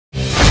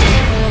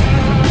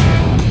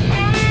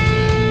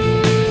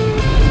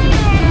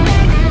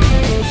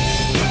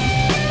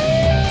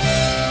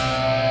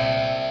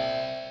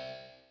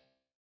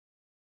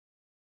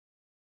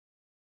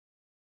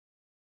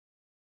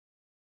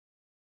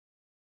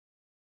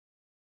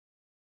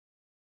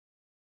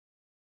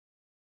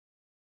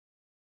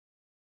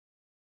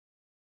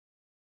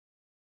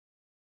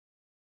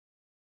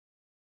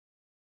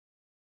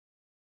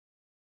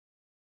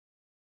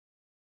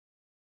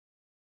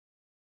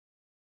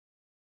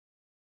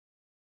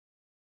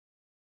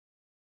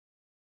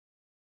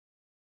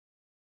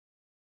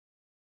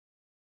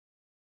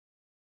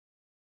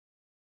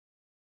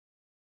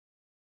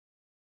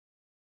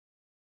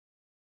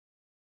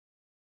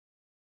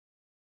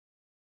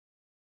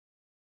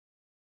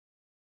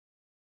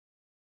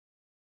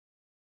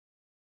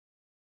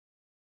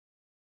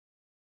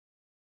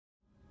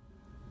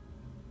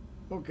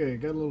Okay,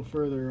 got a little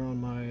further on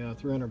my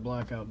 300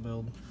 Blackout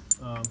build.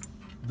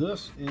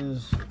 This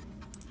is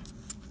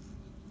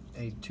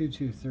a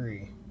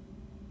 223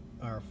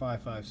 or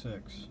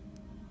 556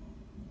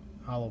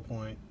 hollow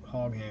point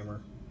hog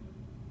hammer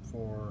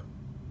for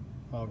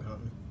hog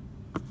hunting.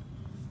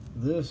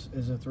 This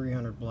is a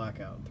 300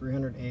 Blackout,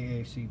 300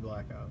 AAC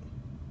Blackout.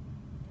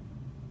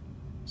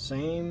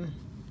 Same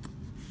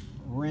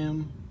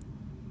rim,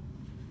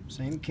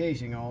 same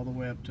casing all the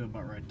way up to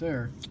about right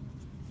there.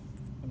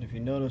 But if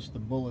you notice, the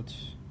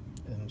bullets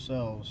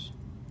themselves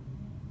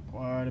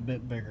quite a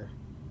bit bigger,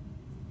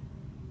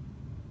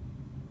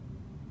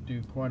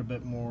 do quite a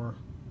bit more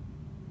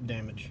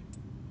damage.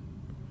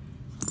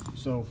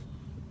 So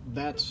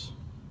that's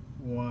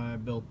why I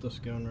built this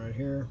gun right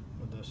here,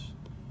 with this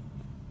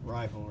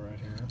rifle right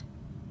here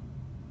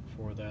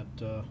for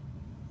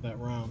that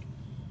round.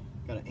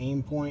 Got an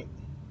aim point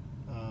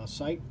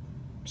sight,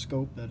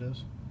 scope that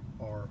is,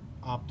 or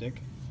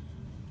optic,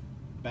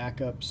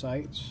 backup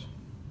sights.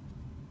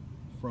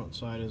 Front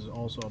sight is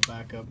also a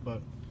backup, but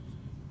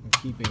I'm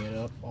keeping it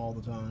up all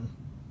the time.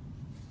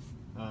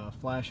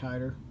 Flash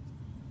hider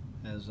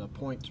has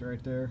points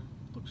right there.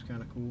 Looks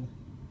kind of cool,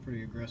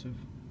 pretty aggressive.